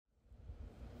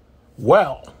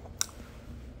Well,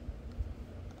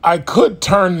 I could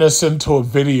turn this into a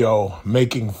video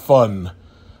making fun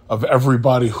of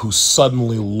everybody who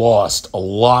suddenly lost a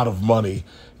lot of money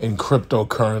in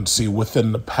cryptocurrency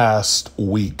within the past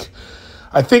week.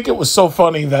 I think it was so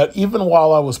funny that even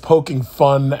while I was poking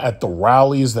fun at the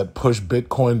rallies that pushed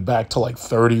Bitcoin back to like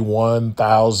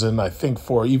 31,000, I think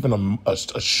for even a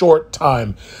short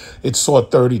time, it saw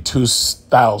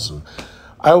 32,000.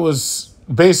 I was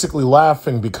basically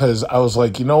laughing because I was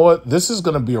like, you know what? This is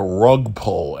going to be a rug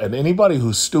pull, and anybody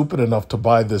who's stupid enough to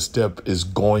buy this dip is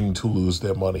going to lose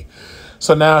their money.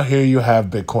 So now here you have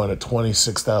Bitcoin at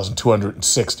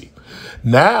 26,260.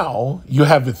 Now you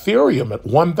have Ethereum at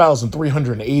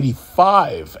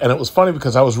 1,385. And it was funny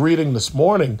because I was reading this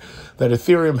morning that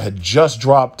Ethereum had just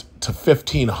dropped to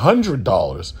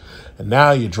 $1,500, and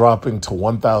now you're dropping to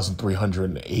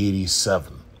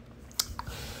 1,387.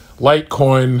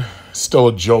 Litecoin, still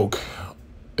a joke.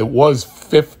 It was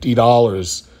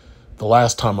 $50 the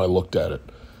last time I looked at it,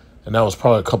 and that was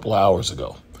probably a couple of hours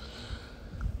ago.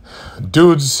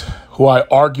 Dudes who I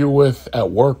argue with at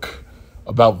work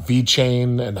about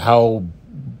VeChain and how,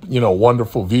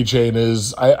 wonderful VeChain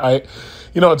is.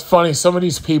 It's funny. Some of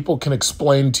these people can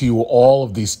explain to you all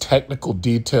of these technical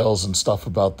details and stuff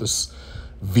about this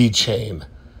VeChain.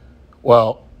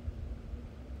 Well,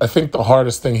 I think the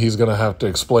hardest thing he's going to have to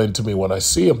explain to me when I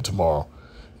see him tomorrow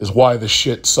is why the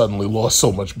shit suddenly lost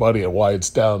so much money and why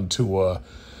it's down to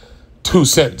 2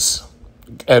 cents.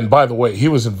 And by the way, he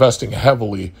was investing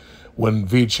heavily when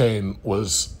VeChain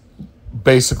was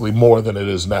basically more than it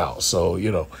is now. So,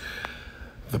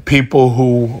 the people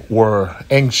who were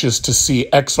anxious to see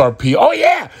XRP, oh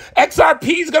yeah,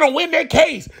 XRP is going to win their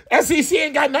case. SEC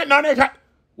ain't got nothing on their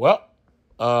Well,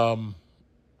 from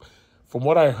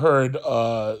what I heard,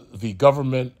 the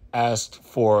government asked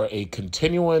for a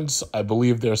continuance. I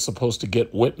believe they're supposed to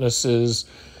get witnesses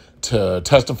to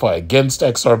testify against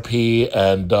XRP,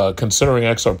 and considering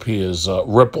XRP is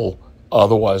Ripple,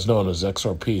 otherwise known as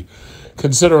XRP,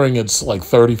 considering it's like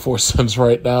 34 cents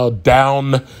right now,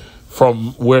 down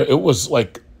from where it was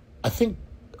like, I think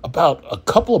about a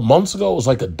couple of months ago, it was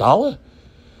like $1.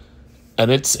 And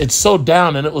it's so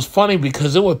down. And it was funny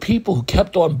because there were people who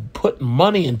kept on putting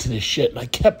money into this shit. And I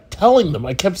kept telling them,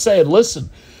 I kept saying, listen,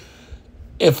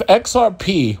 if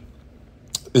XRP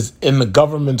is in the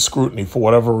government scrutiny for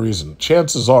whatever reason,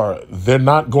 chances are they're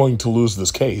not going to lose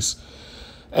this case.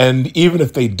 And even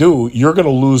if they do, you're going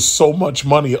to lose so much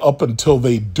money up until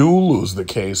they do lose the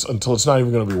case, until it's not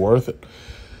even going to be worth it.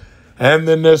 And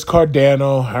then there's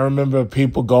Cardano. I remember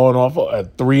people going off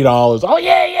at $3. Oh,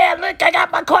 yeah, look, I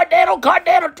got my Cardano,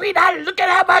 $3. Look at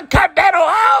how my Cardano,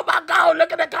 oh, my God,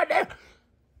 look at the Cardano.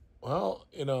 Well,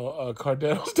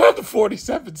 Cardano's down to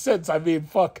 47 cents. I mean,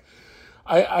 fuck.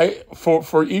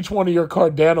 For each one of your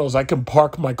Cardanos, I can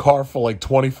park my car for like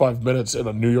 25 minutes in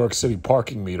a New York City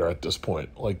parking meter at this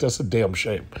point. Like, that's a damn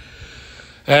shame.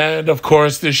 And, of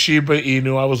course, this Shiba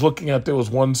Inu. I was looking at, there was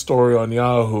one story on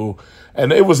Yahoo,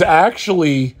 and it was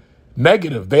actually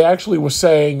negative. They actually were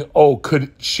saying, oh,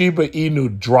 could Shiba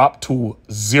Inu drop to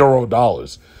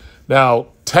 $0? Now,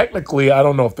 technically, I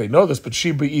don't know if they know this, but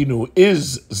Shiba Inu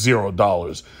is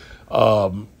 $0.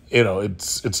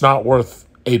 It's not worth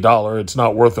 $1. It's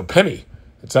not worth a penny.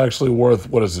 It's actually worth,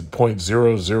 what is it,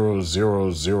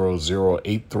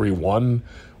 0.0000831,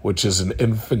 which is an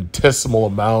infinitesimal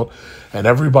amount. And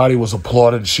everybody was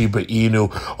applauding Shiba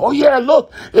Inu. Oh, yeah,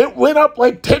 look, it went up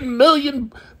like 10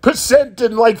 million%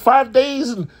 in like 5 days.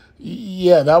 And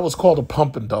yeah, that was called a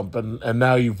pump and dump. And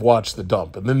now you've watched the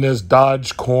dump. And then there's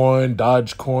Dogecoin.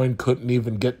 Dogecoin couldn't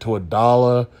even get to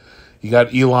 $1. You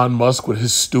got Elon Musk with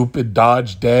his stupid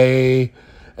Dodge Day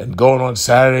and going on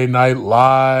Saturday Night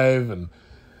Live. And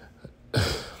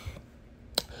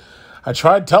I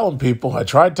tried telling people. I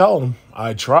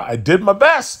did my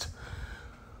best.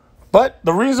 But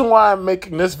the reason why I'm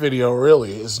making this video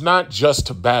really is not just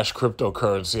to bash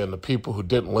cryptocurrency and the people who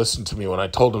didn't listen to me when I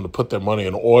told them to put their money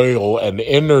in oil and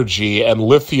energy and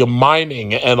lithium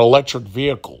mining and electric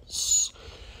vehicles.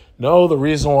 No, the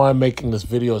reason why I'm making this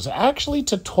video is actually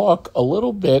to talk a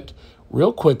little bit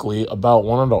real quickly about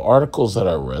one of the articles that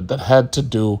I read that had to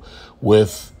do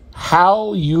with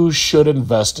how you should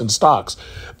invest in stocks.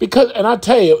 And I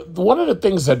tell you, one of the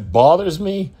things that bothers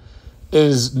me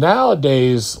is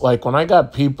nowadays, like when I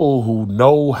got people who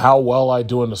know how well I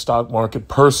do in the stock market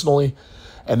personally,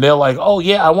 and they're like, oh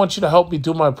yeah, I want you to help me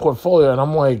do my portfolio. And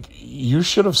I'm like, you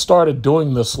should have started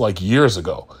doing this like years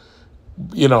ago,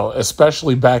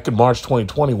 especially back in March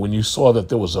 2020 when you saw that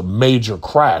there was a major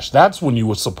crash. That's when you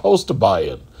were supposed to buy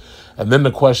in. And then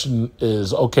the question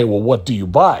is, okay, well, what do you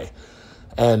buy?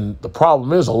 And the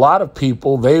problem is a lot of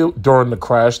people, during the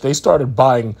crash, they started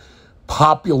buying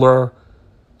popular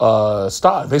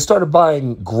stock. They started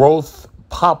buying growth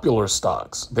popular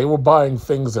stocks. They were buying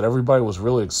things that everybody was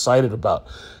really excited about.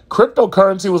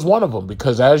 Cryptocurrency was one of them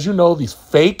because, as you know, these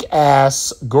fake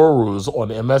ass gurus on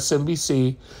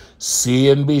MSNBC,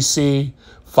 CNBC,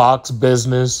 Fox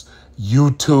Business,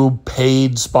 YouTube,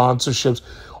 paid sponsorships,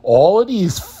 all of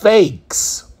these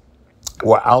fakes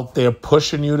were out there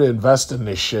pushing you to invest in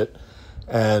this shit.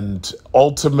 And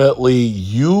ultimately,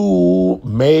 you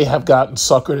may have gotten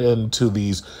suckered into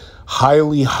these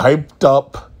highly hyped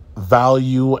up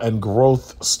value and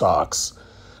growth stocks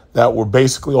that were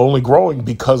basically only growing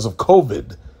because of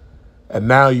COVID. And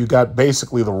now you got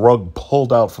basically the rug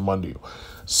pulled out from under you.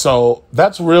 So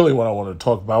that's really what I wanted to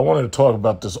talk about. I wanted to talk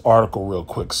about this article real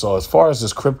quick. So as far as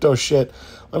this crypto shit,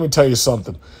 let me tell you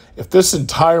something. If this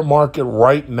entire market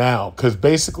right now, because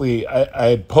basically I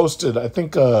had posted, I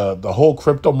think the whole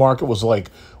crypto market was like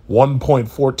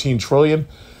 1.14 trillion.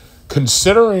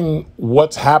 Considering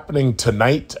what's happening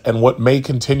tonight and what may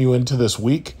continue into this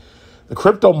week, the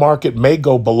crypto market may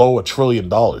go below $1 trillion.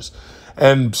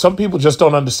 And some people just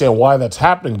don't understand why that's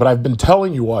happening, but I've been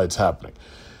telling you why it's happening.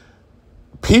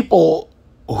 People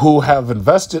who have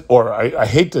invested, or I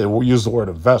hate to use the word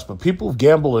invest, but people who've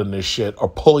gambled in this shit are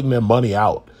pulling their money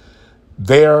out.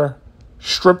 They're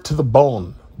stripped to the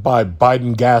bone by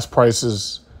Biden gas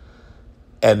prices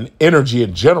and energy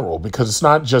in general, because it's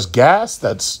not just gas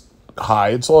that's high,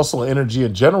 it's also energy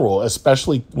in general,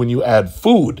 especially when you add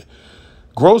food.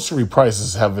 Grocery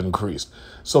prices have increased.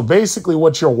 So basically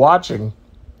what you're watching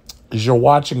is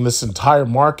this entire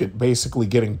market basically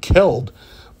getting killed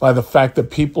by the fact that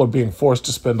people are being forced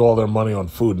to spend all their money on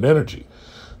food and energy.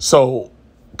 So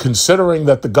considering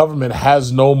that the government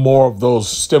has no more of those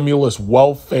stimulus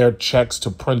welfare checks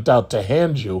to print out to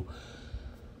hand you,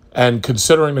 and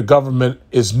considering the government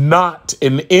is not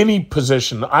in any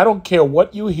position, I don't care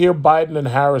what you hear Biden and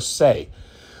Harris say,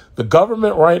 the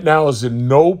government right now is in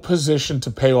no position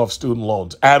to pay off student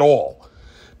loans at all.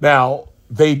 Now,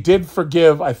 they did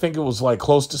forgive, I think it was like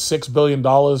close to $6 billion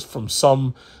from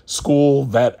some school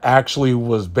that actually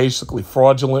was basically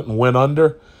fraudulent and went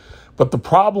under. But the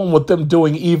problem with them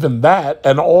doing even that,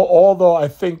 and although I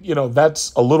think,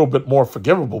 that's a little bit more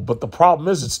forgivable, but the problem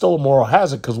is it's still a moral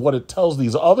hazard, because what it tells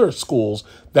these other schools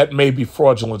that may be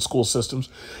fraudulent school systems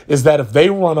is that if they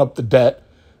run up the debt,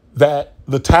 that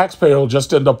the taxpayer will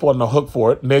just end up on the hook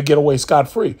for it and they get away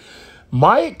scot-free.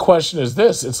 My question is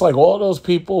this: it's like all those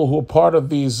people who are part of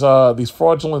these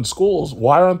fraudulent schools,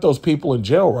 why aren't those people in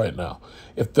jail right now?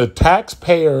 If the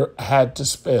taxpayer had to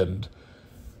spend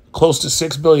close to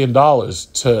 $6 billion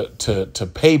to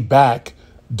pay back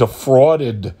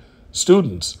defrauded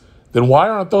students, then why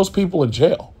aren't those people in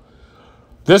jail?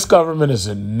 This government is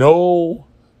in no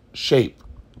shape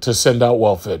to send out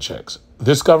welfare checks.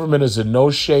 This government is in no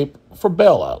shape for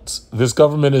bailouts. This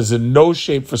government is in no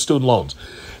shape for student loans.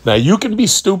 Now, you can be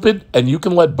stupid and you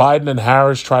can let Biden and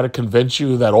Harris try to convince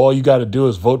you that all you got to do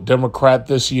is vote Democrat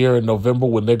this year in November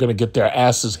when they're going to get their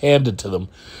asses handed to them.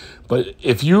 But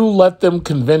if you let them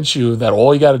convince you that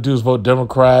all you got to do is vote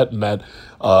Democrat and that,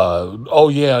 while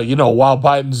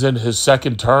Biden's in his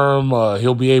second term,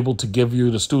 he'll be able to give you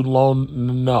the student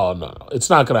loan. No. It's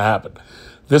not going to happen.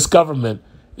 This government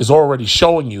is already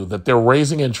showing you that they're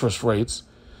raising interest rates,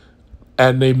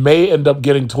 and they may end up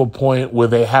getting to a point where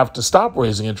they have to stop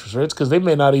raising interest rates because they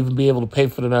may not even be able to pay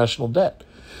for the national debt.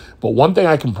 But one thing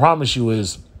I can promise you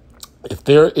is, if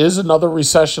there is another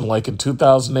recession like in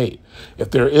 2008, if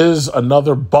there is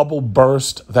another bubble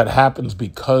burst that happens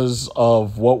because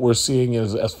of what we're seeing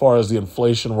as far as the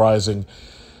inflation rising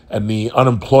and the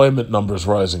unemployment numbers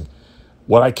rising,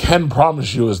 what I can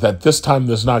promise you is that this time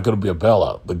there's not going to be a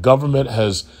bailout. The government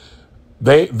has,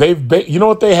 you know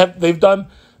what they've done?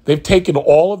 They've taken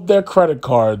all of their credit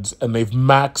cards and they've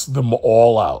maxed them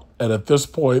all out. And at this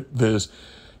point,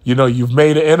 you've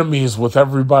made enemies with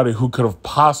everybody who could have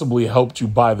possibly helped you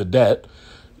buy the debt.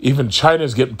 Even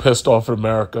China's getting pissed off at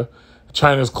America.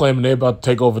 China's claiming they're about to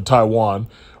take over Taiwan.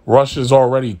 Russia's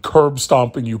already curb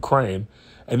stomping Ukraine.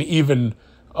 And even,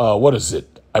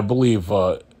 I believe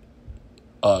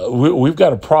we've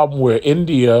got a problem where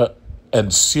India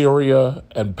and Syria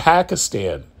and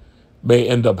Pakistan may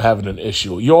end up having an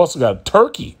issue. You also got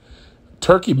Turkey.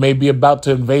 Turkey may be about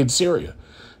to invade Syria.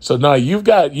 So now you've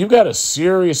got a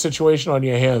serious situation on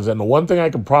your hands. And the one thing I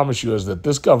can promise you is that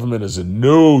this government is in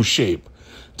no shape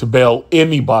to bail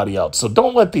anybody out. So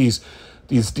don't let these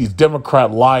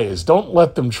Democrat liars, don't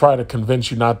let them try to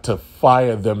convince you not to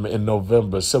fire them in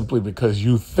November simply because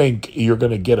you think you're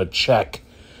going to get a check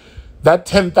That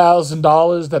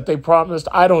 $10,000 that they promised,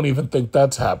 I don't even think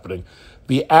that's happening.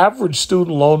 The average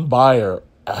student loan buyer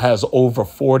has over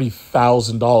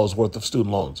 $40,000 worth of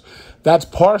student loans. That's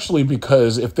partially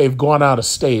because if they've gone out of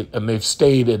state and they've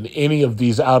stayed in any of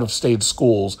these out of state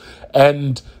schools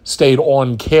and stayed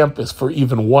on campus for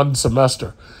even one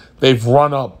semester, they've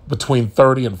run up between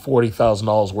 $30,000 and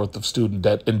 $40,000 worth of student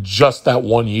debt in just that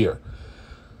 1 year.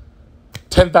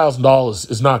 $10,000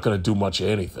 is not going to do much of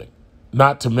anything.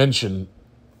 Not to mention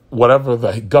whatever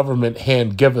the government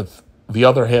hand giveth, the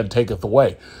other hand taketh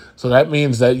away. So that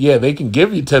means that, yeah, they can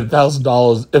give you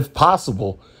 $10,000 if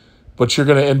possible, but you're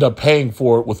going to end up paying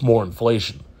for it with more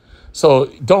inflation. So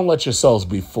don't let yourselves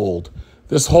be fooled.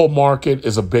 This whole market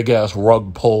is a big-ass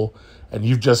rug pull, and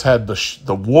you've just had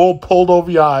the wool pulled over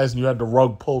your eyes, and you had the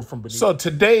rug pulled from beneath. So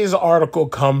today's article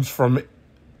comes from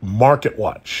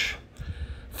MarketWatch.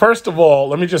 First of all,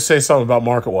 let me just say something about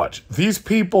MarketWatch. These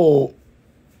people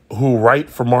who write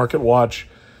for MarketWatch,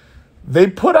 they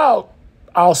put out,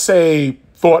 I'll say,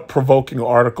 thought-provoking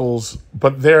articles,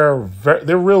 but they're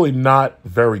really not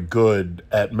very good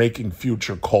at making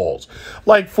future calls.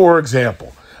 Like, for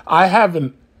example, I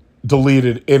haven't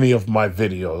deleted any of my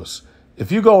videos.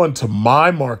 If you go into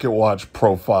my MarketWatch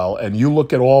profile and you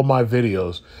look at all my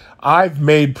videos, I've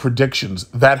made predictions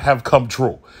that have come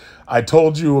true. I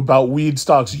told you about weed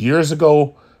stocks years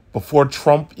ago, before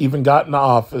Trump even got into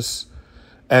office,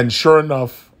 and sure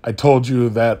enough, I told you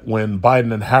that when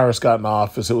Biden and Harris got in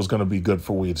office, it was going to be good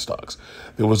for weed stocks.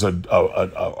 There was a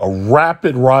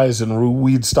rapid rise in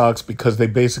weed stocks because they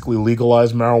basically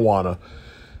legalized marijuana.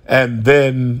 And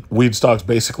then weed stocks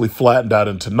basically flattened out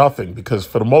into nothing because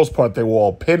for the most part, they were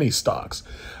all penny stocks.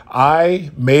 I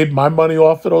made my money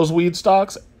off of those weed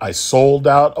stocks. I sold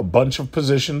out a bunch of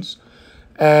positions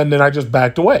and then I just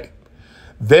backed away.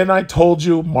 Then I told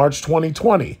you March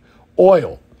 2020,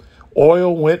 oil.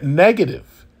 Oil went negative.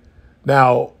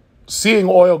 Now, seeing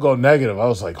oil go negative, I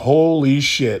was like, holy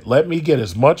shit, let me get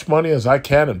as much money as I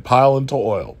can and pile into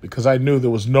oil because I knew there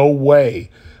was no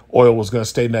way oil was going to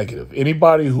stay negative.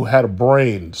 Anybody who had a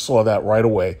brain saw that right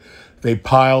away. They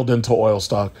piled into oil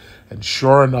stock, and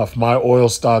sure enough, my oil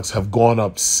stocks have gone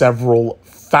up several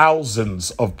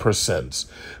thousands of percents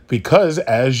because,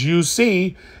 as you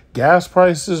see, gas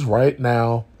prices right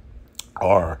now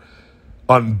are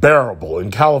unbearable. In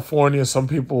California, some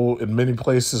people in many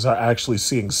places are actually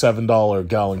seeing $7 a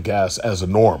gallon gas as a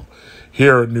norm.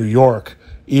 Here in New York,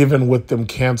 even with them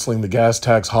canceling the gas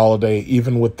tax holiday,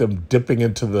 even with them dipping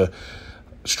into the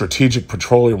Strategic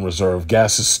Petroleum Reserve,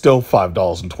 gas is still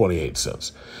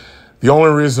 $5.28. The only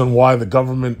reason why the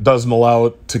government doesn't allow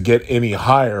it to get any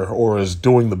higher or is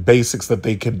doing the basics that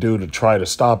they can do to try to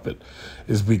stop it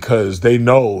is because they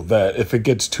know that if it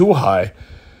gets too high,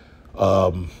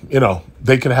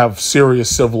 they can have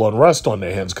serious civil unrest on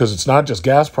their hands because it's not just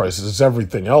gas prices, it's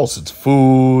everything else. It's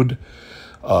food,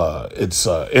 it's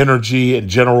energy in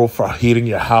general for heating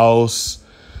your house.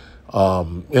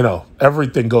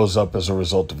 Everything goes up as a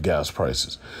result of gas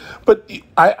prices. But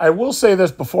I will say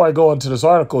this before I go into this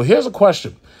article. Here's a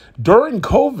question. During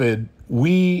COVID,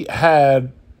 we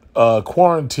had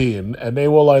quarantine, and they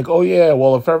were like, oh, yeah,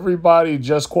 well, if everybody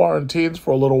just quarantines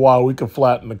for a little while, we can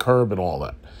flatten the curve and all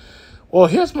that. Well,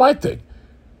 here's my thing.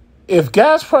 If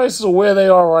gas prices are where they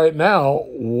are right now,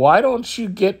 why don't you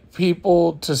get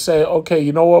people to say, okay,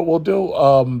 you know what we'll do?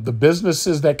 The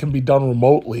businesses that can be done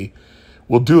remotely,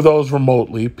 we'll do those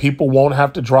remotely. People won't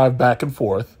have to drive back and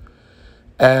forth.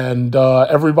 And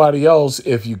everybody else,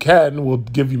 if you can, will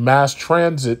give you mass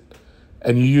transit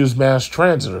and you use mass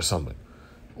transit or something.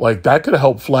 Like, that could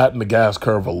help flatten the gas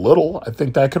curve a little. I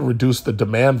think that could reduce the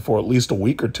demand for at least a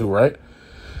week or two, right?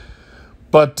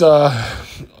 But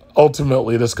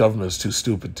ultimately, this government is too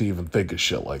stupid to even think of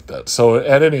shit like that. So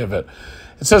at any event,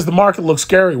 it says the market looks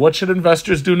scary. What should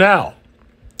investors do now?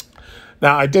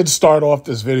 Now, I did start off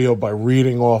this video by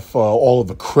reading off all of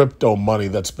the crypto money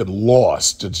that's been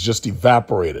lost. It's just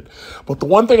evaporated. But the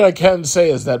one thing I can say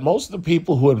is that most of the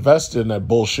people who invested in that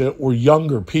bullshit were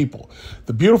younger people.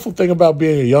 The beautiful thing about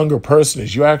being a younger person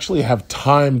is you actually have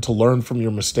time to learn from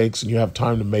your mistakes and you have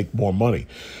time to make more money.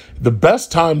 The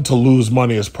best time to lose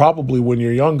money is probably when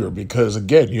you're younger because,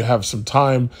 again, you have some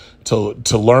time to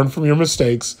learn from your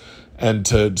mistakes and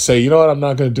to say, you know what, I'm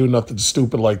not going to do nothing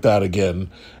stupid like that again.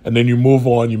 And then you move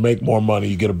on, you make more money,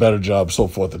 you get a better job, so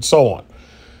forth and so on.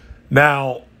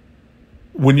 Now,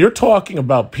 when you're talking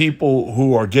about people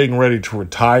who are getting ready to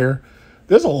retire,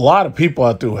 there's a lot of people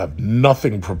out there who have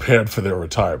nothing prepared for their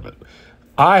retirement.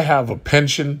 I have a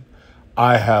pension.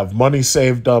 I have money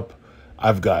saved up.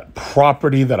 I've got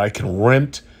property that I can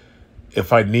rent.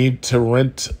 If I need to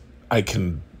rent, I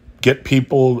can get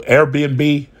people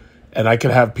Airbnb and I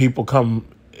can have people come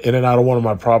in and out of one of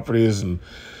my properties, and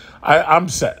I'm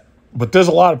set. But there's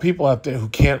a lot of people out there who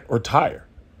can't retire,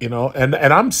 and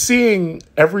I'm seeing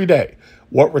every day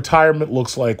what retirement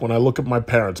looks like when I look at my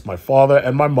parents, my father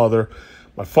and my mother.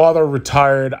 My father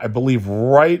retired, I believe,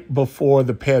 right before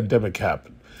the pandemic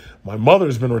happened. My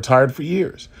mother's been retired for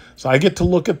years. So I get to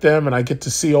look at them and I get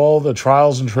to see all the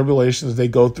trials and tribulations they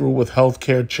go through with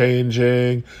healthcare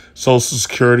changing, Social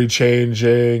Security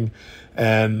changing,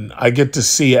 and I get to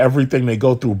see everything they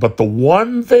go through. But the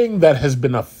one thing that has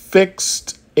been a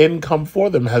fixed income for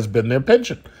them has been their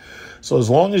pension. So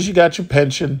as long as you got your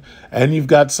pension and you've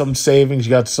got some savings, you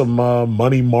got some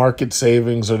money market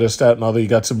savings or this, that, and other, you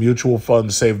got some mutual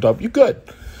funds saved up, you're good.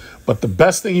 But the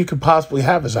best thing you could possibly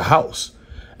have is a house.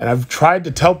 And I've tried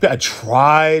to tell people, I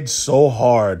tried so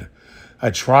hard. I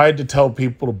tried to tell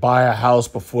people to buy a house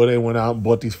before they went out and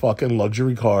bought these fucking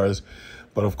luxury cars.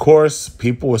 But of course,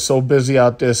 people were so busy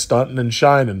out there stunting and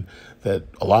shining that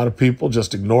a lot of people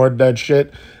just ignored that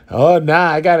shit. Oh, nah,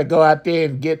 I gotta go out there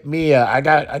and get me. I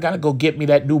gotta go get me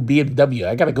that new BMW.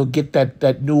 I gotta go get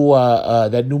that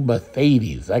new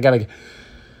Mercedes. I gotta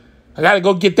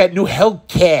go get that new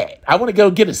Hellcat. I want to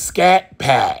go get a Scat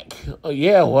Pack. Oh,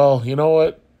 yeah, well, you know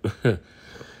what?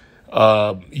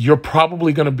 You're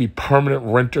probably going to be permanent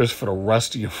renters for the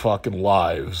rest of your fucking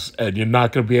lives, and you're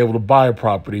not going to be able to buy a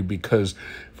property because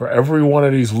for every one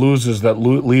of these losers that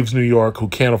leaves New York who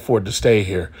can't afford to stay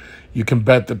here, you can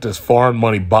bet that there's foreign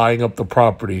money buying up the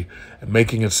property and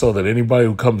making it so that anybody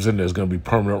who comes in there is going to be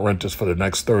permanent renters for the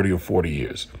next 30 or 40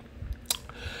 years.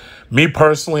 Me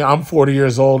personally, I'm 40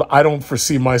 years old. I don't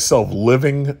foresee myself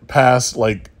living past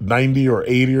like 90 or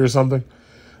 80 or something.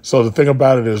 So the thing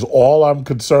about it is all I'm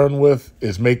concerned with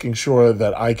is making sure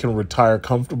that I can retire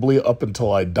comfortably up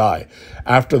until I die.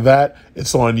 After that,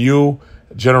 it's on you,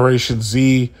 Generation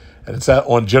Z, and it's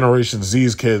on Generation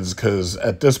Z's kids, because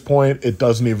at this point, it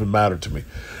doesn't even matter to me.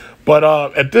 But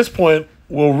at this point,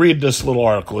 we'll read this little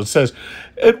article. It says,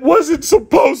 "It wasn't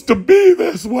supposed to be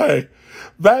this way."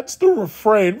 That's the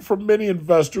refrain from many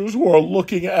investors who are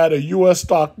looking at a U.S.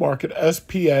 stock market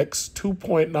SPX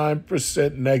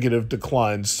 2.9% negative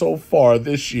decline so far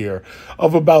this year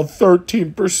of about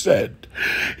 13%.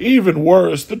 Even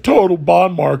worse, the total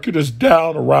bond market is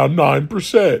down around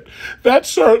 9%. That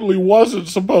certainly wasn't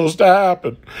supposed to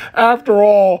happen. After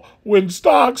all, when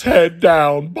stocks head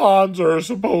down, bonds are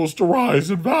supposed to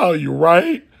rise in value,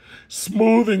 right?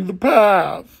 Smoothing the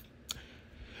path.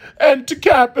 And to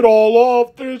cap it all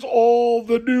off, there's all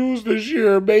the news this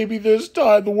year. Maybe this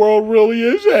time the world really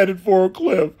is headed for a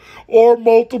cliff or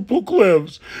multiple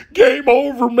cliffs. Game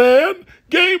over, man.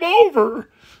 Game over.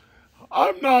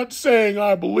 I'm not saying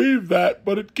I believe that,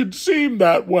 but it can seem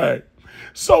that way.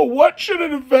 So what should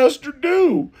an investor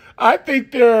do? I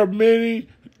think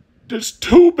there's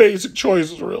two basic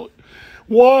choices, really.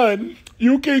 One,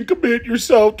 you can commit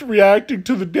yourself to reacting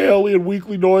to the daily and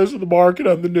weekly noise of the market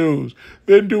and the news.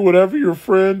 Then do whatever your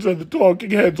friends and the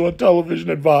talking heads on television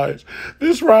advise.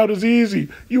 This route is easy.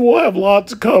 You will have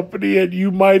lots of company, and you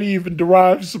might even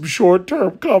derive some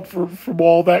short-term comfort from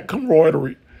all that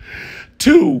camaraderie.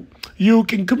 Two, you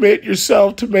can commit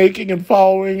yourself to making and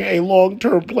following a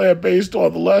long-term plan based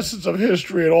on the lessons of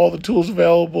history and all the tools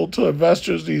available to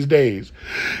investors these days.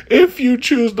 If you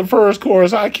choose the first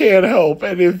course, I can't help.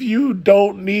 And if you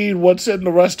don't need what's in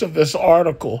the rest of this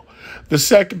article, the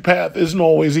second path isn't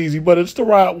always easy, but it's the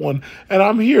right one. And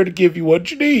I'm here to give you what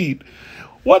you need.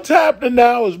 What's happening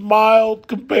now is mild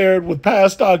compared with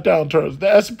past stock downturns.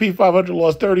 The S&P 500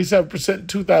 lost 37% in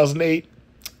 2008.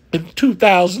 In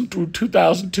 2000 through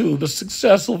 2002, the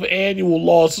successive annual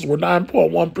losses were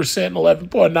 9.1% and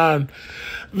 11.9%.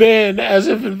 Then, as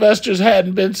if investors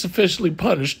hadn't been sufficiently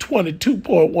punished,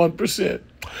 22.1%.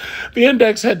 The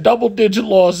index had double-digit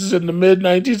losses in the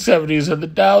mid-1970s, and the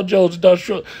Dow Jones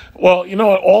Industrial... Well, you know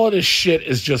what? All of this shit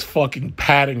is just fucking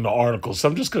padding the article, so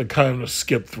I'm just going to kind of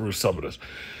skip through some of this.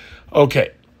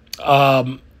 Okay.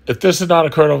 If this had not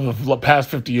occurred over the past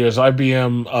 50 years,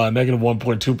 IBM, negative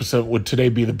 1.2%, would today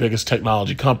be the biggest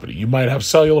technology company. You might have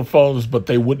cellular phones, but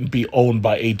they wouldn't be owned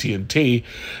by AT&T,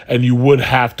 and you would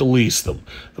have to lease them.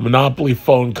 The monopoly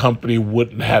phone company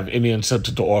wouldn't have any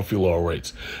incentive to offer you lower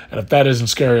rates. And if that isn't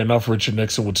scary enough, Richard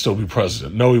Nixon would still be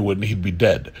president. No, he wouldn't. He'd be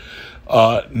dead.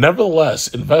 Nevertheless,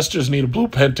 investors need a blue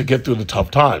pen to get through the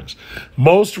tough times.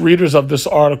 Most readers of this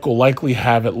article likely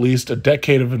have at least a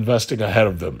decade of investing ahead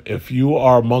of them. If you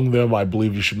are among them, I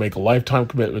believe you should make a lifetime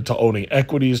commitment to owning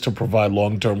equities to provide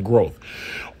long-term growth.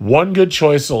 One good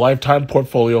choice is a lifetime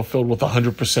portfolio filled with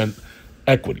 100%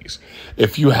 equities.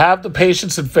 If you have the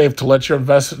patience and faith to let your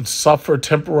investments suffer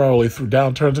temporarily through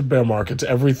downturns and bear markets,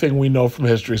 everything we know from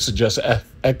history suggests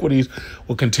equities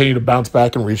will continue to bounce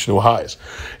back and reach new highs.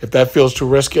 If that feels too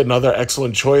risky, another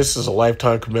excellent choice is a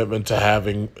lifetime commitment to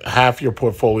having half your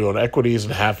portfolio in equities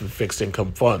and half in fixed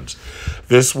income funds.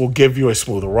 This will give you a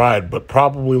smoother ride, but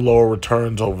probably lower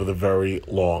returns over the very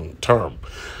long term.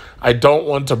 I don't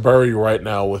want to bury you right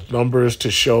now with numbers to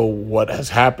show what has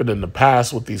happened in the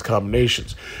past with these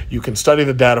combinations. You can study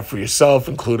the data for yourself,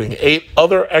 including 8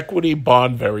 other equity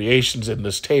bond variations in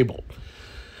this table.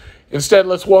 Instead,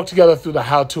 let's walk together through the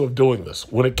how-to of doing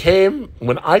this. When I came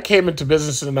into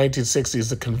business in the 1960s,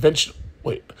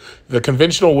 the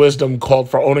conventional wisdom called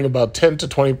for owning about 10 to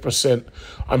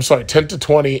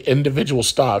 20 individual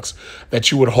stocks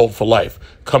that you would hold for life.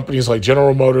 Companies like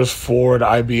General Motors, Ford,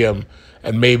 IBM,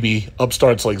 and maybe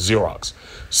upstarts like Xerox.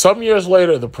 Some years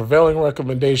later, the prevailing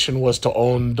recommendation was to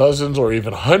own dozens or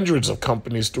even hundreds of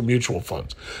companies through mutual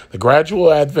funds. The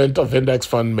gradual advent of index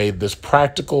fund made this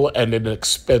practical and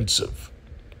inexpensive.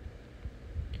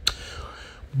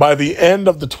 By the end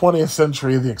of the 20th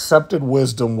century, the accepted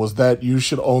wisdom was that you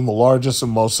should own the largest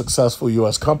and most successful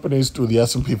U.S. companies through the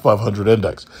S&P 500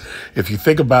 index. If you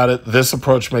think about it, this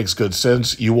approach makes good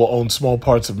sense. You will own small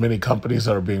parts of many companies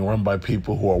that are being run by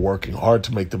people who are working hard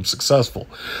to make them successful.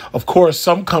 Of course,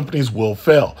 some companies will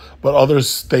fail, but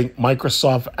others think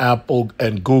Microsoft, Apple,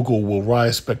 and Google will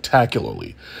rise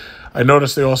spectacularly. I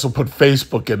noticed they also put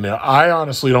Facebook in there. I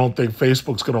honestly don't think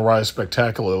Facebook's going to rise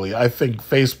spectacularly. I think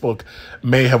Facebook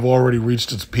may have already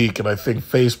reached its peak, and I think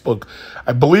Facebook,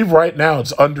 I believe right now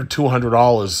it's under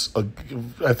 $200.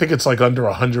 I think it's like under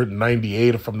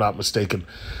 198 if I'm not mistaken.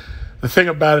 The thing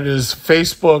about it is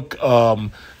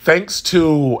Facebook, thanks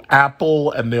to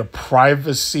Apple and their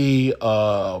privacy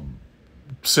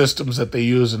systems that they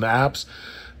use in the apps,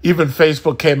 even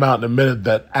Facebook came out and admitted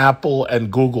that Apple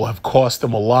and Google have cost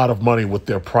them a lot of money with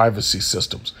their privacy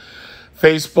systems.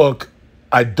 Facebook,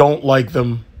 I don't like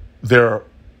them. They're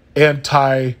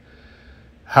anti-free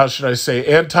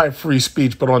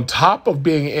speech. But on top of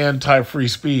being anti-free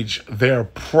speech, they're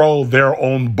pro their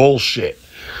own bullshit.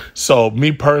 So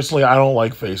me personally, I don't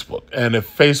like Facebook. And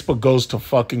if Facebook goes to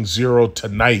fucking zero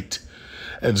tonight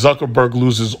and Zuckerberg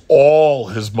loses all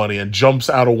his money and jumps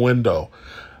out a window,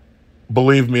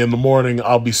 believe me, in the morning,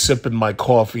 I'll be sipping my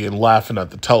coffee and laughing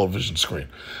at the television screen.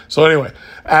 So anyway,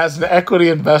 as an equity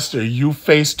investor, you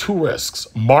face 2 risks.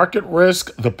 Market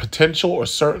risk, the potential or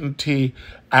certainty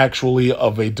actually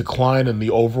of a decline in the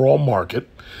overall market,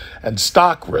 and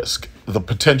stock risk, the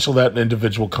potential that an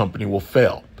individual company will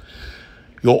fail.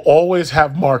 You'll always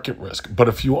have market risk, but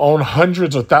if you own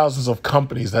hundreds or thousands of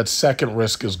companies, that second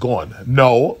risk is gone.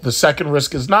 No, the second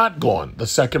risk is not gone. The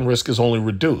second risk is only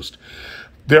reduced.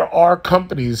 There are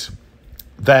companies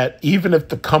that even if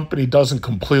the company doesn't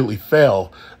completely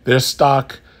fail, their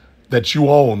stock that you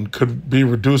own could be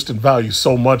reduced in value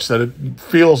so much that it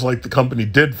feels like the company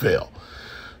did fail.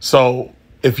 So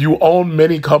if you own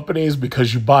many companies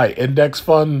because you buy index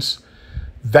funds,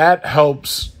 that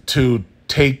helps to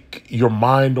take your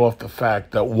mind off the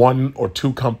fact that 1 or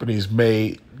 2 companies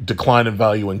may decline in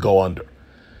value and go under.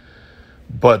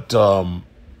 But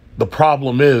the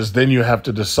problem is then you have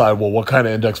to decide, well, what kind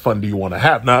of index fund do you want to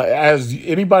have? Now, as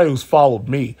anybody who's followed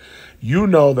me, you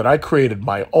know that I created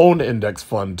my own index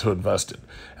fund to invest in,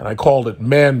 and I called it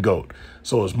Mangoat.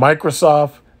 So it was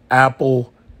Microsoft,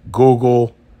 Apple,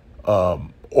 Google,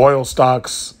 oil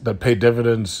stocks that pay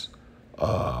dividends,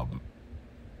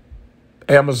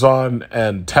 Amazon,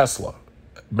 and Tesla.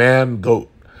 Mangoat.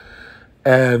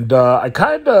 And I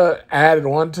kind of added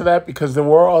on to that because there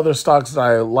were other stocks that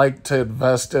I like to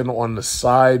invest in on the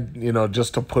side,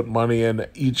 just to put money in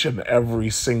each and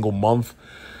every single month.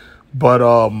 But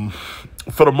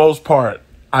for the most part,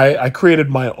 I created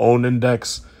my own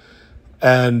index.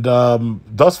 And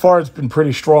thus far, it's been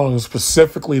pretty strong,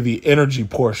 specifically the energy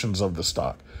portions of the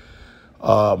stock.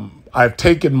 I've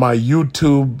taken my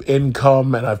YouTube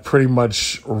income and I've pretty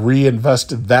much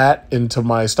reinvested that into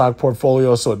my stock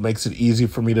portfolio, so it makes it easy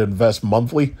for me to invest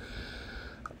monthly.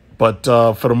 But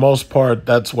for the most part,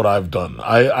 that's what I've done.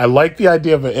 I like the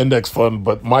idea of an index fund,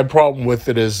 but my problem with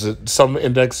it is that some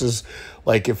indexes,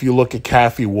 like if you look at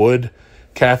Cathie Wood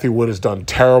has done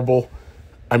terrible.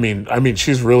 I mean,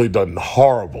 she's really done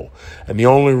horrible. And the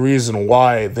only reason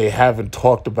why they haven't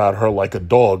talked about her like a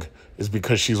dog is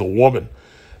because she's a woman.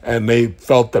 And they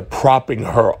felt that propping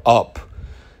her up,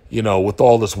 with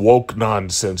all this woke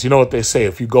nonsense. You know what they say,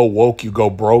 if you go woke, you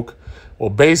go broke. Well,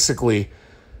 basically,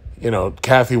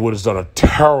 Cathie Wood has done a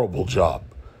terrible job.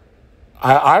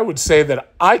 I would say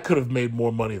that I could have made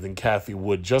more money than Cathie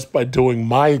Wood just by doing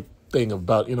my thing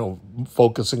about,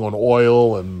 focusing on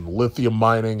oil and lithium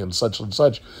mining and such.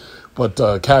 But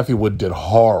Cathie Wood did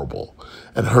horrible.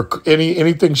 And her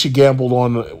anything she gambled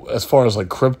on as far as like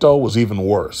crypto was even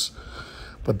worse.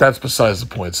 But that's besides the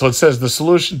point. So it says the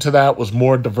solution to that was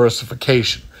more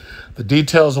diversification, the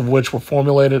details of which were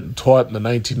formulated and taught in the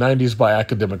 1990s by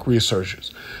academic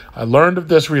researchers. I learned of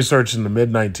this research in the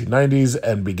mid-1990s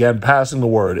and began passing the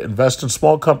word. Invest in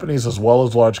small companies as well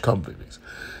as large companies,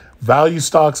 value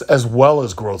stocks as well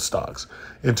as growth stocks,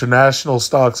 international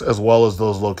stocks as well as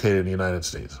those located in the United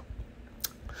States.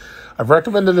 I've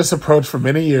recommended this approach for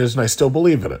many years, and I still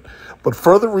believe in it. But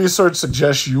further research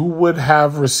suggests you would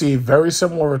have received very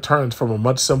similar returns from a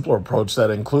much simpler approach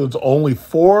that includes only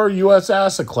 4 U.S.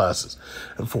 asset classes.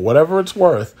 And for whatever it's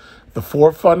worth, the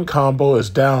 4-fund combo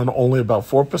is down only about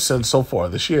 4% so far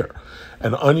this year.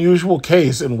 An unusual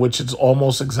case in which it's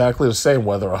almost exactly the same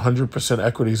whether 100%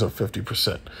 equities or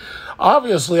 50%.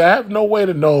 Obviously, I have no way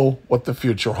to know what the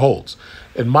future holds.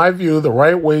 In my view, the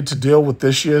right way to deal with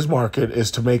this year's market is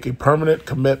to make a permanent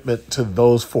commitment to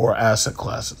those 4 asset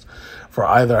classes for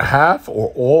either half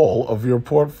or all of your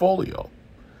portfolio.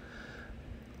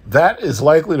 That is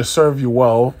likely to serve you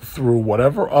well through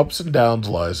whatever ups and downs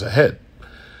lies ahead.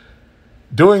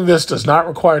 Doing this does not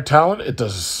require talent. It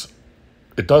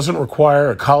doesn't require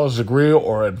a college degree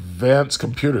or advanced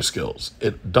computer skills.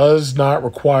 It does not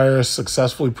require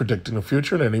successfully predicting the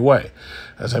future in any way.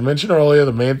 As I mentioned earlier,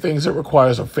 the main things it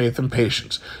requires are faith and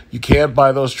patience. You can't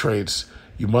buy those traits.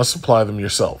 You must supply them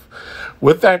yourself.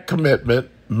 With that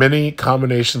commitment, many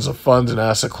combinations of funds and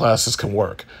asset classes can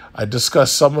work. I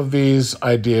discussed some of these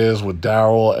ideas with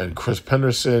Daryl and Chris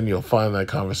Penderson. You'll find that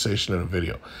conversation in a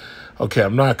video. Okay,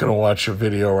 I'm not going to watch your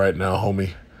video right now,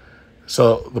 homie.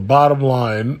 So the bottom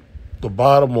line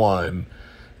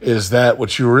is that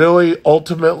what you really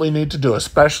ultimately need to do,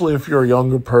 especially if you're a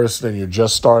younger person and you're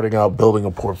just starting out building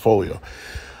a portfolio,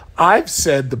 I've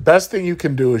said the best thing you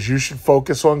can do is you should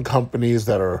focus on companies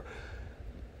that are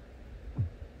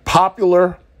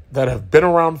popular, that have been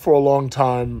around for a long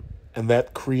time, and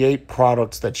that create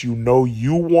products that you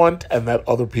want and that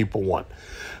other people want.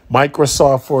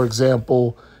 Microsoft, for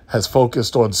example, has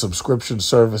focused on subscription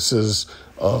services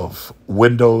of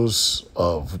Windows,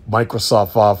 of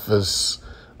Microsoft Office,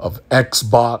 of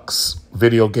Xbox,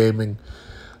 video gaming.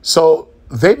 So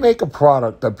they make a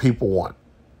product that people want.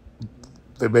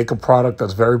 They make a product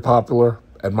that's very popular,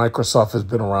 and Microsoft has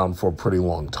been around for a pretty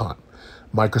long time.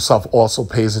 Microsoft also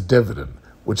pays a dividend,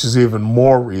 which is even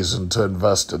more reason to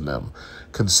invest in them,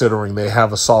 considering they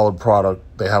have a solid product,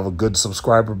 they have a good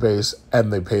subscriber base,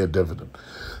 and they pay a dividend.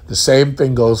 The same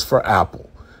thing goes for Apple.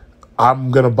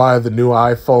 I'm going to buy the new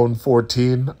iPhone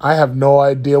 14. I have no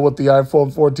idea what the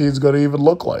iPhone 14 is going to even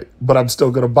look like, but I'm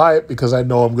still going to buy it because I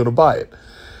know I'm going to buy it.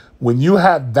 When you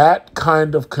have that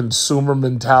kind of consumer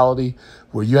mentality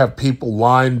where you have people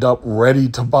lined up ready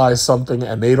to buy something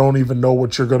and they don't even know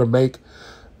what you're going to make,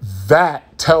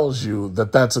 that tells you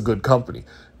that that's a good company.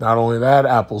 Not only that,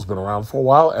 Apple's been around for a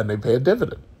while and they pay a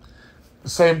dividend. The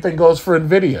same thing goes for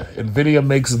NVIDIA. NVIDIA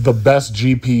makes the best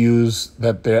GPUs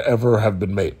that there ever have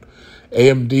been made.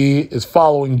 AMD is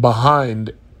following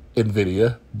behind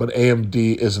NVIDIA, but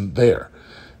AMD isn't there.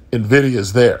 NVIDIA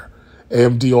is there.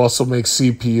 AMD also makes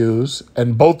CPUs,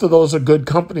 and both of those are good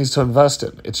companies to invest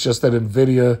in. It's just that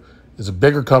NVIDIA is a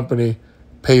bigger company,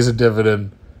 pays a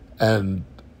dividend, and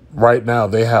right now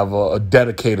they have a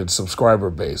dedicated subscriber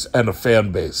base and a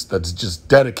fan base that's just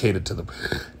dedicated to them.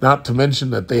 Not to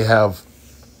mention that they have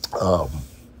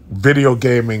video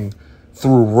gaming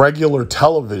through regular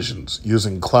televisions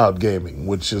using cloud gaming,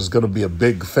 which is going to be a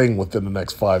big thing within the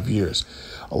next 5 years.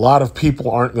 A lot of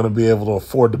people aren't going to be able to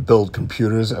afford to build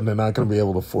computers, and they're not going to be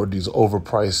able to afford these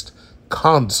overpriced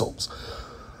consoles.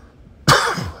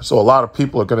 So a lot of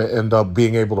people are going to end up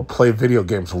being able to play video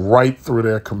games right through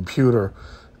their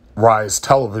computerized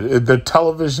television. The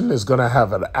television is going to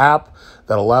have an app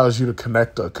that allows you to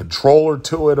connect a controller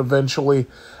to it eventually,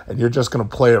 and you're just going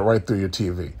to play it right through your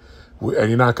TV. And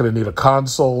you're not going to need a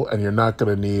console, and you're not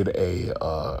going to need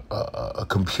a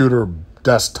computer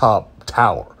desktop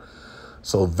tower.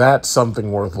 So that's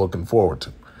something worth looking forward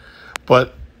to.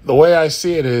 But the way I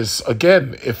see it is,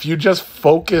 again, if you just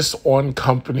focus on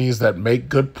companies that make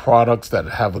good products, that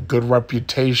have a good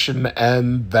reputation,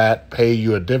 and that pay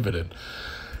you a dividend,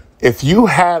 if you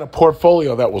had a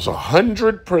portfolio that was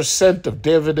 100% of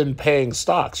dividend-paying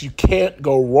stocks, you can't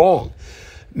go wrong.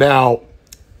 Now,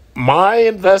 my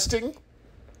investing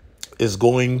is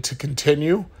going to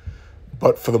continue,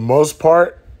 but for the most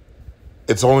part,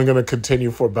 it's only going to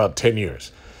continue for about 10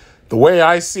 years. The way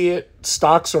I see it,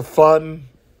 stocks are fun,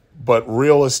 but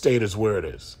real estate is where it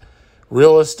is.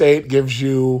 Real estate gives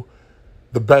you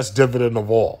the best dividend of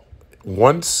all.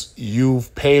 Once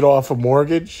you've paid off a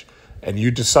mortgage and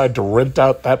you decide to rent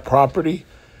out that property,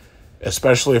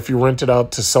 especially if you rent it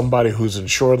out to somebody who's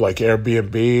insured like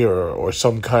Airbnb or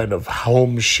some kind of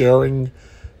home sharing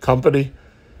company,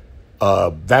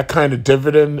 that kind of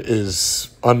dividend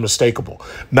is unmistakable.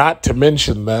 Not to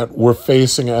mention that we're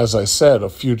facing, as I said, a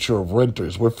future of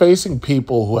renters. We're facing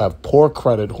people who have poor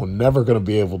credit who are never going to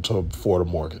be able to afford a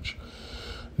mortgage.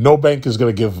 No bank is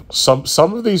going to give,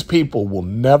 some of these people will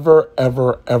never,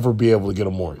 ever, ever be able to get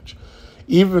a mortgage.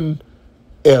 Even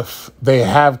if they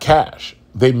have cash,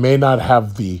 they may not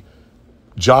have the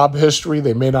job history.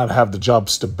 They may not have the job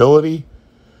stability.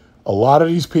 A lot of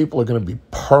these people are going to be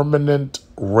permanent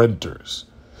renters.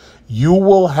 You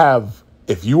will have,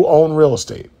 if you own real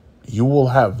estate, you will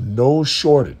have no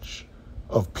shortage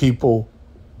of people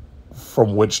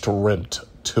from which to rent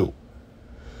to.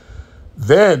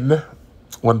 Then,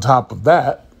 on top of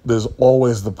that, there's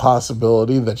always the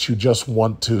possibility that you just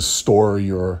want to store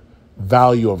your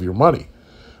value of your money.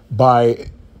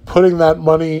 By putting that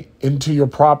money into your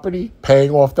property,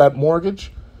 paying off that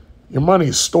mortgage, your money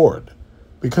is stored.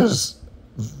 Because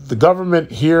the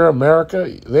government here,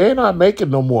 America, they're not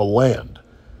making no more land.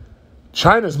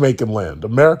 China's making land.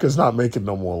 America's not making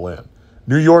no more land.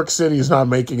 New York City is not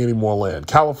making any more land.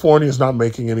 California is not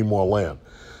making any more land.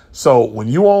 So when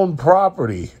you own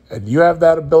property and you have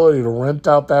that ability to rent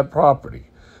out that property,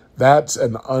 that's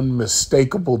an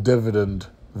unmistakable dividend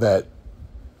that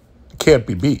can't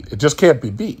be beat. It just can't be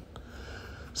beat.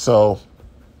 So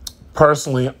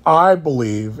personally, I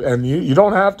believe, and you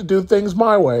don't have to do things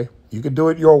my way. You can do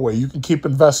it your way. You can keep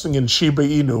investing in Shiba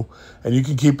Inu and you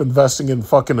can keep investing in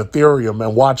fucking Ethereum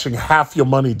and watching half your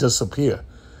money disappear.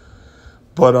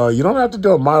 But you don't have to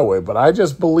do it my way. But I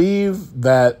just believe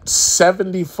that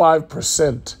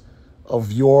 75%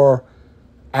 of your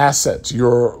assets,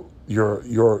 your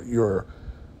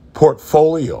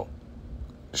portfolio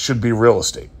should be real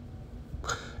estate.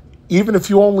 Even if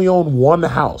you only own one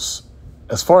house,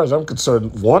 as far as I'm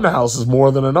concerned, one house is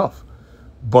more than enough.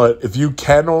 But if you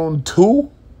can own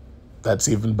two, that's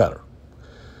even better.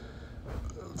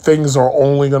 Things are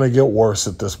only going to get worse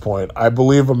at this point. I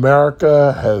believe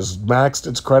America has maxed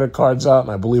its credit cards out,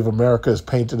 and I believe America has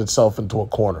painted itself into a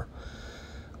corner.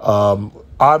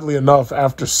 Oddly enough,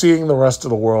 after seeing the rest of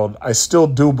the world, I still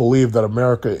do believe that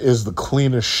America is the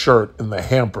cleanest shirt in the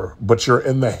hamper, but you're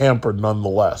in the hamper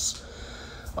nonetheless.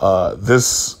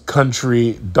 This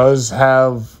country does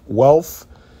have wealth.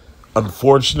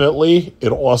 Unfortunately,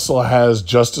 it also has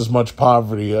just as much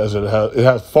poverty as it has. It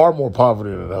has far more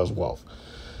poverty than it has wealth.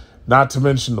 Not to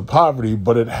mention the poverty,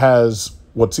 but it has,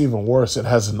 what's even worse, it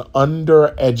has an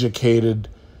undereducated,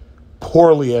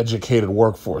 poorly educated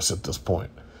workforce at this point.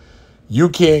 You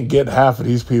can't get half of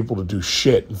these people to do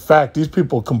shit. In fact, these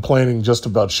people are complaining just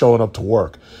about showing up to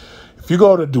work. If you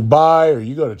go to Dubai or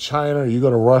you go to China or you go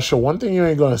to Russia, one thing you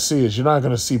ain't going to see is you're not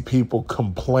going to see people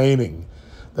complaining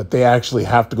that they actually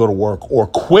have to go to work or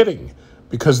quitting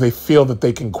because they feel that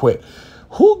they can quit.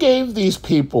 Who gave these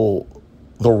people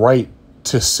the right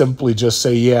to simply just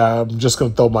say, yeah, I'm just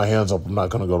going to throw my hands up, I'm not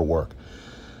going to go to work?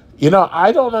 You know,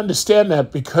 I don't understand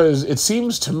that, because it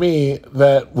seems to me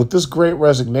that with this great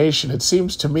resignation, it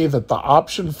seems to me that the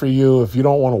option for you, if you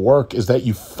don't want to work, is that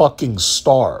you fucking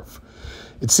starve.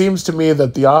 It seems to me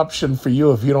that the option for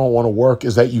you, if you don't want to work,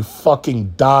 is that you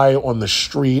fucking die on the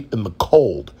street in the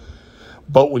cold.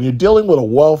 But when you're dealing with a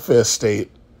welfare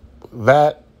state,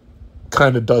 that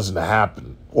kind of doesn't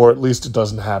happen, or at least it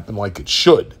doesn't happen like it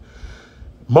should.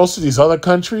 Most of these other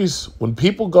countries, when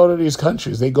people go to these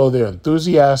countries, they go there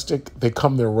enthusiastic, they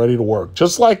come there ready to work.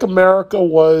 Just like America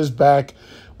was back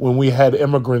when we had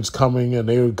immigrants coming and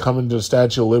they would come into the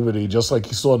Statue of Liberty, just like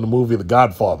you saw in the movie The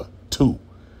Godfather 2.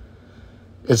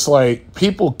 It's like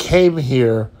people came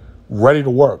here ready to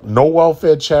work. No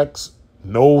welfare checks,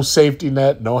 no safety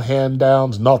net, no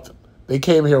hand-downs, nothing. They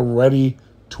came here ready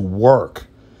to work.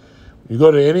 You go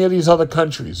to any of these other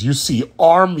countries, you see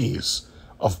armies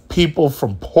of people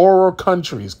from poorer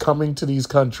countries coming to these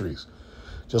countries.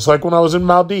 Just like when I was in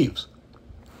Maldives.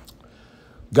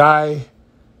 I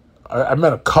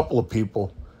met a couple of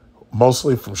people,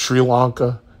 mostly from Sri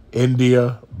Lanka,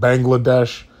 India,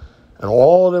 Bangladesh, and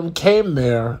all of them came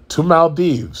there to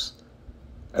Maldives.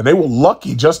 And they were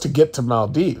lucky just to get to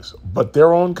Maldives. But their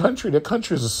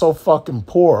countries are so fucking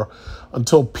poor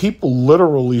until people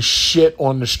literally shit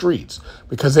on the streets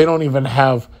because they don't even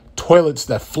have toilets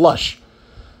that flush.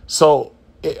 So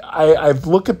I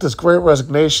look at this great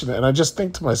resignation and I just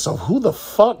think to myself, who the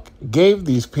fuck gave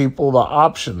these people the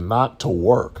option not to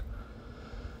work?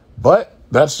 But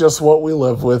that's just what we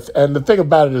live with. And the thing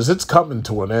about it is it's coming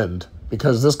to an end.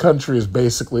 because this country is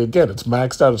basically, again, it's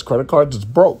maxed out, its credit cards, it's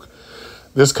broke.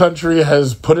 This country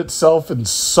has put itself in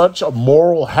such a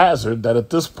moral hazard that at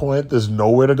this point, there's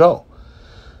nowhere to go.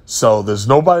 So there's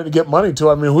nobody to get money to.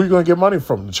 I mean, who are you going to get money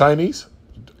from? The Chinese?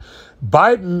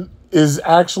 Biden is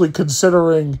actually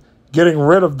considering getting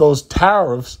rid of those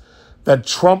tariffs that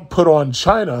Trump put on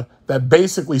China that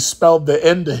basically spelled the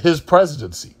end of his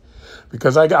presidency.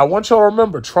 Because I want y'all to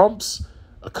remember, Trump's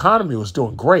economy was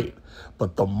doing great.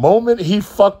 But the moment he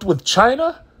fucked with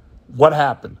China, what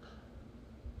happened?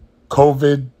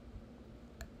 COVID,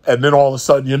 and then all of a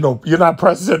sudden, you're not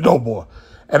president no more.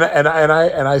 And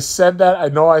I said that. I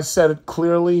know I said it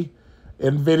clearly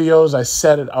in videos. I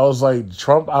said it. I was like,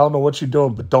 Trump, I don't know what you're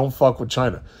doing, but don't fuck with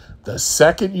China. The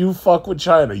second you fuck with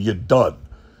China, you're done.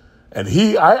 And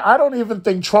I don't even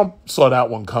think Trump saw that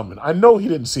one coming. I know he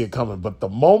didn't see it coming, but the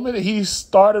moment he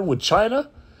started with China,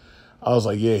 I was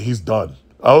like, yeah, he's done.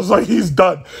 I was like, he's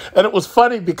done. And it was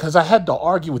funny because I had to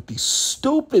argue with these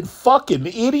stupid fucking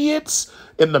idiots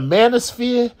in the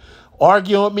manosphere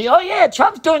arguing with me. Oh, yeah,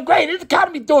 Trump's doing great. His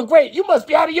economy's doing great. You must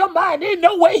be out of your mind. There's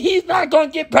no way he's not going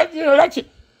to get president election.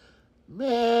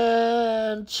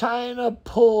 Man, China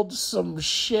pulled some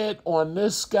shit on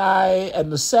this guy.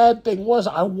 And the sad thing was,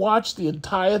 I watched the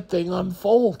entire thing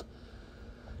unfold.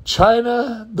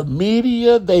 China, the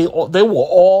media, they were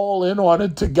all in on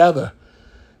it together.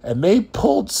 And they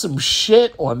pulled some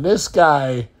shit on this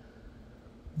guy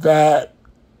that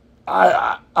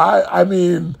I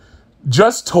mean,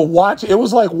 just to watch, it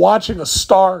was like watching a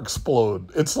star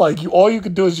explode. It's like all you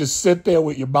can do is just sit there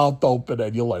with your mouth open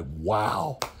and you're like,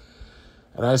 wow.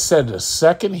 And I said the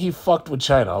second he fucked with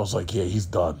China, I was like, yeah, he's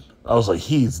done. I was like,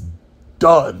 he's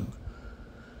done.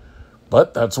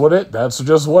 But that's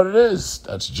just what it is.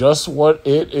 That's just what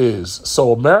it is.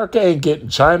 So America ain't getting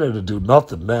China to do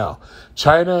nothing now.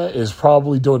 China is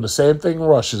probably doing the same thing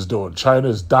Russia's doing. China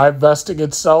is divesting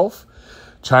itself.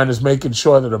 China's making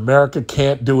sure that America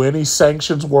can't do any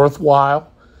sanctions worthwhile.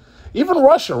 Even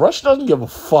Russia. Russia doesn't give a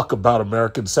fuck about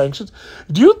American sanctions.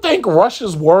 Do you think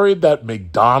Russia's worried that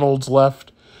McDonald's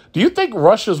left? Do you think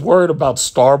Russia's worried about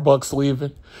Starbucks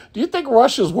leaving? Do you think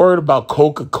Russia's worried about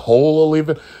Coca-Cola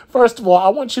leaving? First of all, I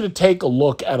want you to take a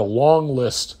look at a long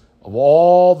list of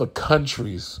all the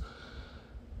countries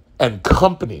and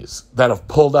companies that have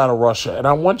pulled out of Russia. And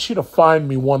I want you to find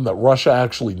me one that Russia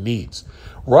actually needs.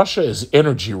 Russia is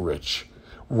energy rich.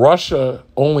 Russia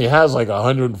only has like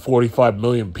 145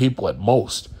 million people at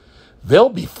most. They'll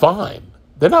be fine.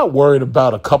 They're not worried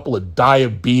about a couple of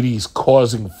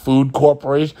diabetes-causing food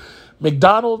corporations.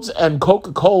 McDonald's and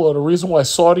Coca-Cola are the reason why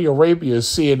Saudi Arabia is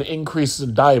seeing increases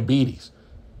in diabetes.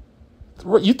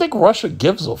 You think Russia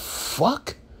gives a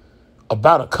fuck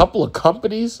about a couple of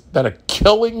companies that are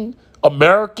killing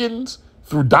Americans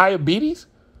through diabetes?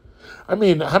 I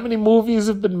mean, how many movies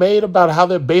have been made about how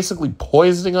they're basically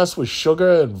poisoning us with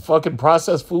sugar and fucking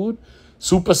processed food?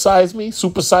 Super Size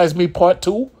Me Part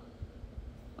 2?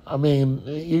 I mean,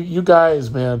 you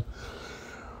guys, man.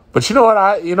 But you know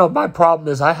what? My problem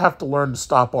is I have to learn to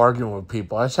stop arguing with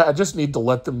people. I just need to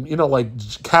let them, like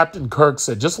Captain Kirk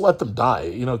said, just let them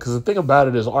die. Because the thing about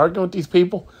it is arguing with these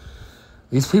people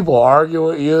argue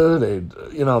with you.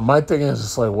 My thing is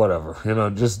it's like, whatever,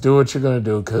 just do what you're going to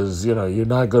do because, you're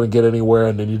not going to get anywhere.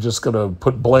 And then you're just going to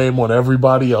put blame on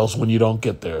everybody else when you don't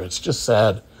get there. It's just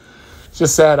sad. It's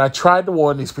just sad. I tried to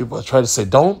warn these people. I tried to say,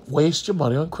 don't waste your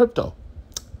money on crypto.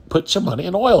 Put your money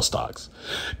in oil stocks.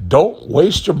 Don't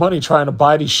waste your money trying to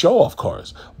buy these show-off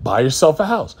cars. Buy yourself a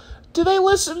house. Do they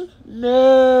listen?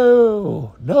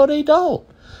 No, they don't.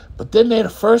 But then they're the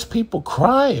first people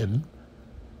crying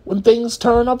when things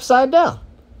turn upside down.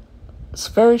 It's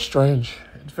very strange.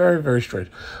 It's very, very strange.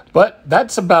 But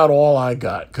that's about all I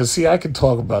got. Because, see, I could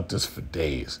talk about this for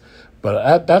days.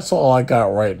 But that's all I got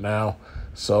right now.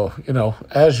 So,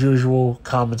 as usual,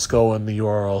 comments go in the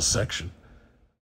URL section.